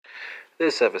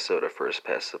This episode of First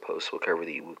Past the Post will cover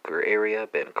the Wuchereria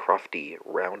bancrofti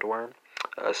roundworm.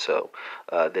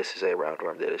 This is a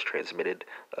roundworm that is transmitted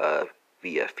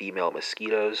via female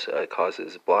mosquitoes,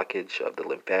 causes blockage of the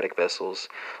lymphatic vessels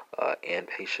and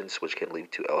patients, which can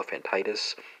lead to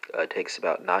elephantitis. It takes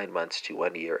about 9 months to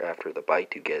 1 year after the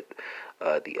bite to get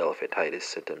the elephantitis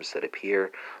symptoms that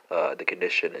appear. The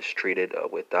condition is treated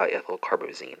with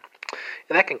diethylcarbamazine.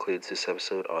 And that concludes this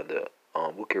episode on the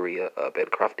Wuchereria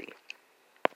bancrofti.